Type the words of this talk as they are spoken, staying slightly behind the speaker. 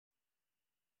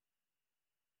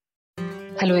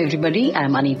Hello everybody,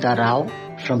 I'm Anita Rao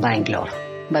from Bangalore.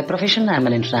 By profession, I'm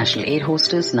an international air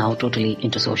hostess, now totally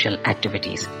into social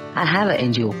activities. I have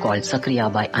an NGO called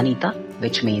Sakriya by Anita,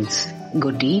 which means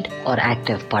good deed or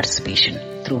active participation,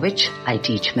 through which I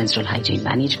teach menstrual hygiene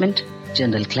management,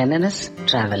 general cleanliness,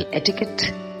 travel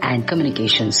etiquette, and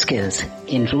communication skills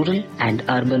in rural and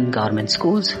urban government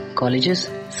schools, colleges,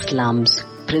 slums,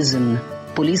 prison,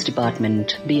 police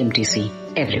department, BMTC,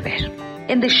 everywhere.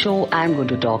 In this show, I'm going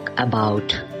to talk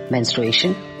about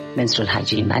menstruation, menstrual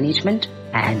hygiene management,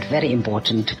 and very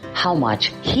important, how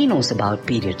much he knows about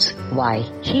periods, why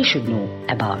he should know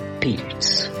about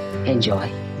periods.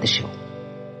 Enjoy the show.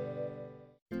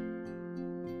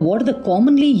 What are the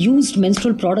commonly used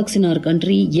menstrual products in our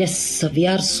country? Yes, we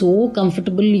are so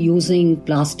comfortable using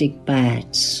plastic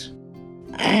pads.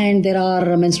 And there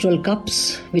are menstrual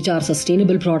cups, which are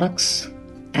sustainable products,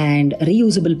 and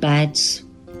reusable pads.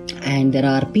 And there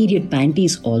are period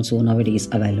panties also nowadays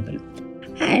available.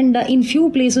 And in few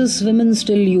places, women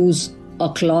still use a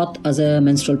cloth as a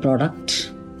menstrual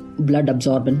product, blood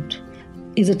absorbent.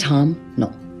 Is it harm?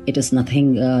 No, it is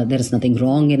nothing. There is nothing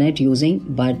wrong in it using,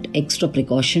 but extra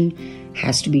precaution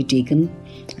has to be taken.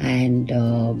 And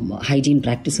hygiene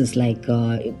practices like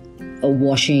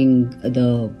washing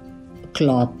the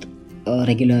cloth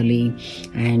regularly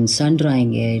and sun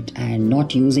drying it and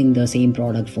not using the same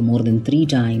product for more than 3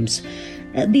 times.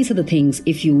 These are the things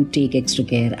if you take extra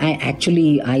care.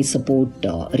 I support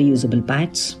reusable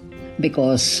pads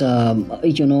because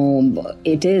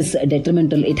it is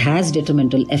detrimental. It has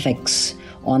detrimental effects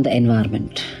on the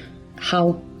environment.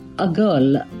 How a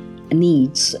girl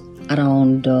needs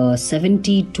around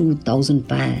 72,000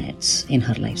 pads in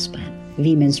her lifespan.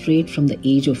 We menstruate from the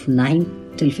age of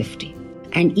 9 till 50.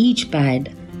 And each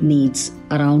pad needs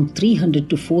around 300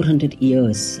 to 400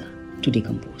 years to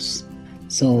decompose.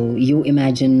 So you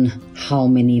imagine how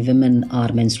many women are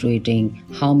menstruating,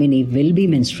 how many will be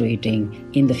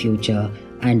menstruating in the future,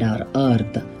 and our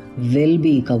earth will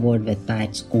be covered with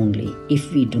pads only if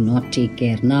we do not take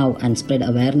care now and spread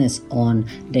awareness on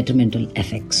detrimental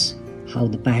effects, how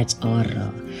the pads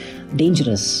are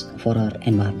dangerous for our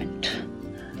environment.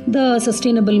 The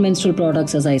sustainable menstrual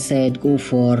products, as I said, go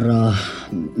for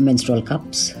menstrual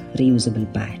cups,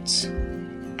 reusable pads.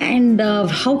 And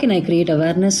how can I create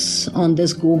awareness on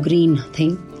this Go Green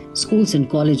thing? Schools and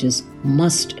colleges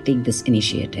must take this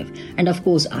initiative. And of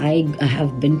course, I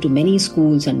have been to many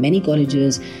schools and many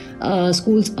colleges.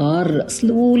 Schools are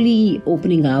slowly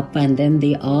opening up and then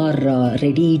they are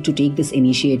ready to take this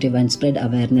initiative and spread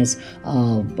awareness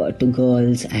to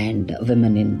girls and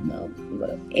women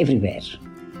in everywhere.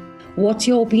 What's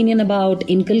your opinion about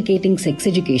inculcating sex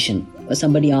education?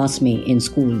 Somebody asked me in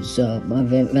schools,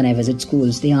 when I visit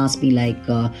schools, they ask me like,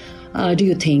 do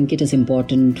you think it is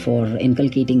important for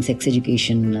inculcating sex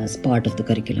education as part of the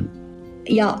curriculum?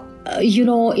 Yeah,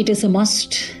 it is a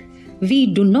must. We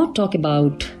do not talk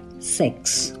about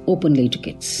sex openly to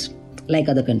kids like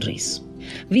other countries.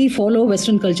 We follow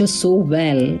Western culture so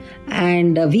well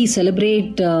and we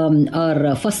celebrate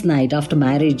our first night after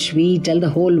marriage. We tell the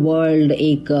whole world,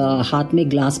 ek haath mein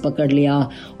glass pakad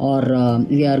liya, or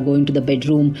we are going to the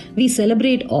bedroom. We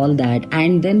celebrate all that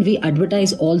and then we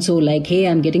advertise also like, hey,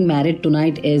 I'm getting married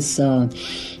tonight is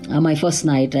my first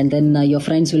night, and then your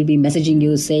friends will be messaging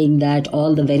you saying that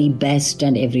all the very best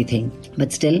and everything.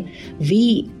 But still,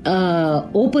 we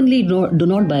openly do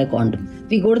not buy a condom.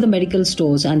 We go to the medical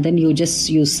stores and then you just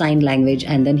use sign language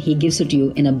and then he gives it to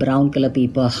you in a brown color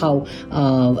paper. How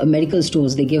medical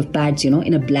stores, they give pads,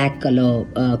 in a black color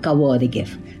cover they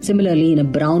give. Similarly, in a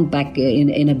brown pack,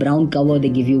 in a brown cover, they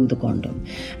give you the condom.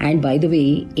 And by the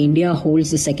way, India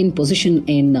holds the second position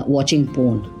in watching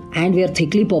porn. And we are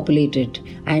thickly populated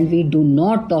and we do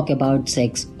not talk about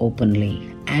sex openly.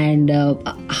 And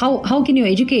how can you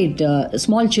educate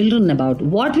small children about?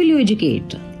 What will you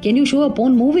educate? Can you show a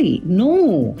porn movie?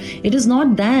 No, it is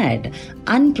not that.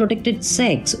 Unprotected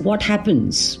sex, what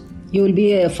happens? You will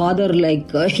be a father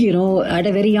at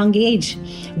a very young age.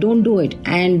 Don't do it.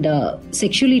 And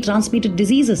sexually transmitted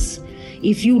diseases.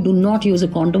 If you do not use a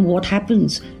condom, what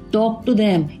happens? Talk to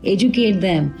them, educate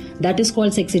them. That is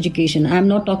called sex education. I am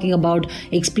not talking about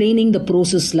explaining the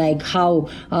process like how,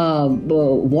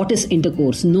 what is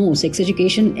intercourse. No, sex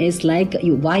education is like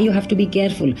why you have to be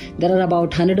careful. There are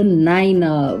about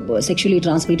 109 sexually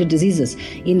transmitted diseases.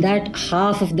 In that,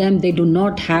 half of them, they do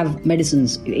not have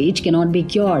medicines. It cannot be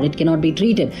cured. It cannot be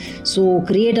treated. So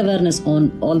create awareness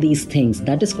on all these things.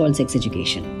 That is called sex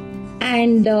education.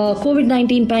 And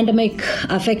COVID-19 pandemic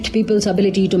affect people's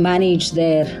ability to manage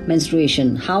their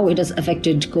menstruation. How it has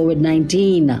affected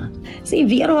COVID-19. See,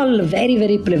 we are all very,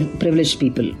 very privileged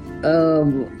people.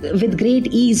 with great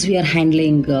ease we are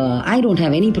handling. I don't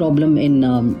have any problem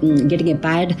in getting a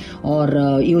pad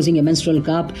or using a menstrual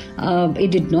cup.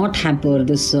 It did not hamper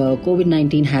this.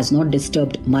 COVID-19 has not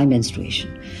disturbed my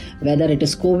menstruation. Whether it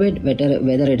is COVID,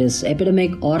 whether it is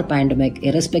epidemic or pandemic,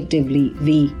 irrespectively,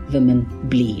 we women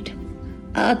bleed.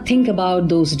 Think about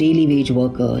those daily wage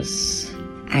workers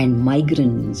and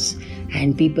migrants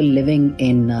and people living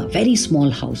in very small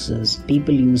houses,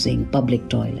 people using public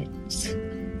toilets.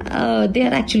 They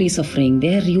are actually suffering.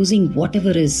 They are using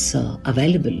whatever is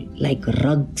available, like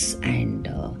rugs and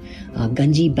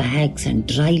ganji bags and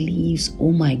dry leaves.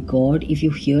 Oh my God, if you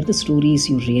hear the stories,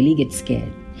 you really get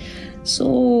scared.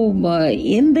 So,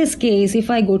 in this case,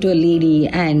 if I go to a lady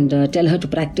and tell her to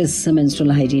practice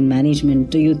menstrual hygiene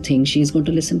management, do you think she's going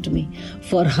to listen to me?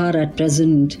 For her at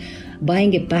present,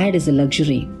 buying a pad is a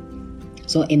luxury.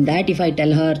 So in that, if I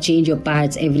tell her change your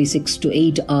pads every 6 to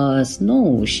 8 hours,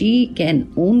 no, she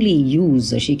can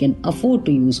afford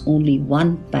to use only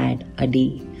one pad a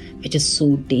day, which is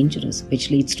so dangerous, which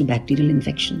leads to bacterial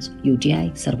infections,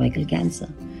 UTI, cervical cancer.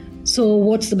 So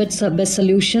what's the best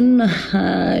solution?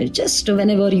 Just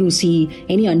whenever you see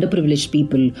any underprivileged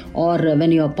people, or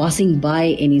when you are passing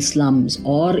by any slums,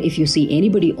 or if you see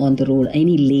anybody on the road,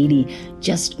 any lady,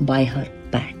 just buy her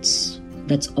pads.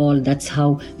 That's all. That's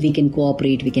how we can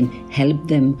cooperate. We can help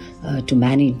them to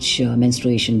manage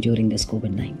menstruation during this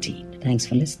COVID-19. Thanks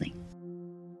for listening.